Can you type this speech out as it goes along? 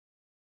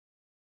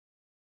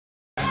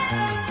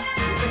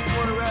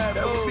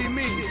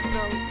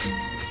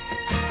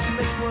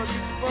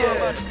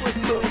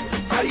Look,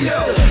 yo,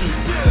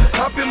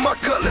 hop in my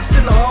colors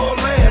in the hall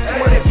last.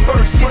 Money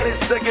first, money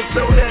second,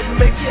 so that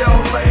makes y'all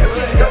last.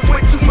 That's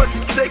way too much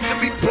at stake to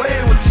be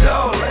playing with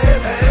y'all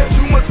ass.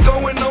 Too much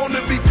going on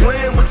to be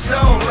playing with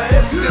y'all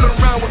ass. Sit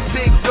around with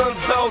big guns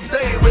all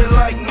day with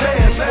like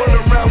mass. Run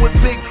around with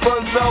big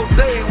funds all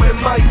day with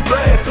Mike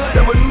Blast.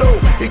 Never know,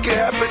 it can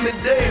happen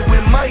today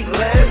with Mike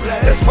last.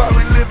 That's why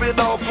we live it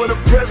all for the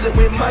present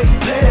with Mike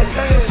pass.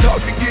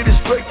 Talk to get it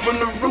straight from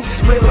the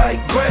roots, we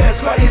like grass.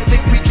 Why you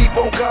think we keep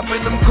on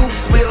copping them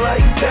goops, we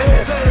like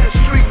gas?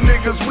 Street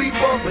niggas, we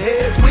bump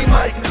heads, we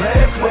might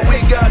clash, but we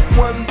got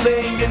one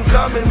thing in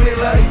common, we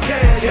like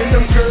cash. And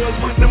them girls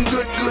with them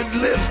good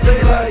lips,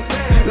 they like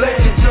let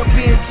you jump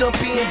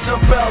in,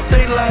 jump out,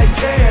 they like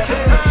cash.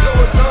 So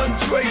it's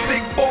Andre,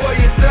 big boy,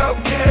 it's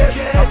Outcast.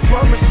 I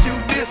promise you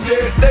this,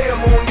 every day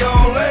I'm on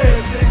y'all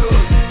ass.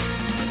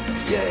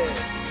 Yeah,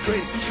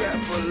 greatest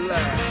trap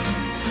alive.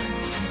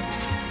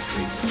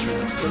 Greatest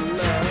trap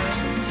alive.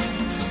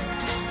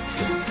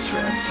 Greatest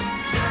trap.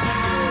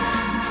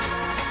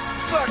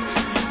 Fuck it,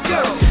 let's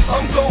go.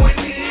 I'm going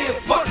in,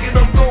 fuck it,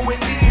 I'm going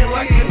in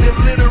like an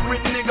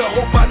illiterate nigga.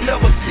 Hope I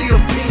never see a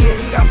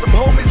pen. Got some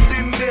homies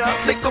sitting there, I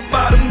think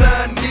about them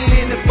now and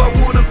then. If I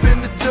would've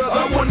been the judge,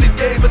 I wouldn't have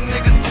gave a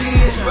nigga 10.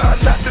 Try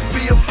not to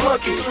be a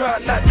flunky, try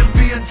not to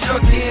be a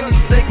junkie. And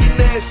these stinking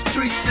ass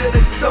street shit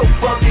is so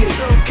funky.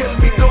 Catch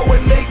me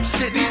going ape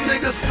shit, these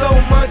niggas so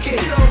monkey.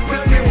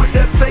 Miss me with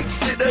that fake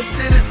shit, that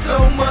shit is so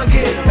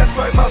monkey. That's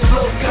right, my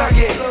flow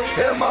cocky,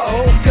 and my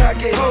whole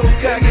cocky.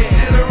 This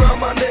shit around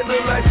my neck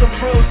look like some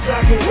pro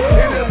socket.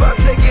 And if I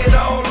take it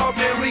all off,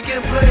 then we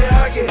can play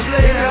hockey.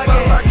 And if I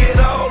lock it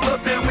all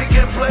up, then we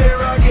can play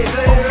rocket.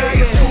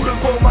 Okay, it's cool to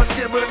quote my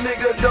shit, but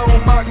nigga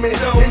don't mock me.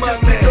 And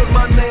just because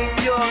my name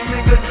young,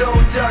 nigga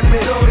don't jock me.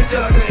 And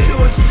just as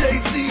sure as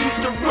Jeezy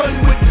used to run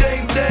with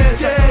Dame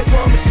Dash, I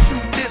promise you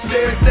this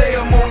every day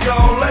I'm on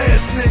y'all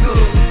ass, nigga.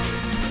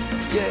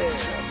 Yeah,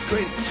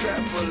 greatest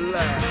trap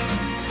alive.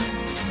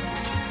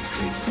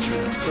 Greatest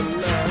trap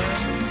alive.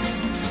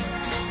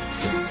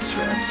 Greatest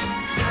trap.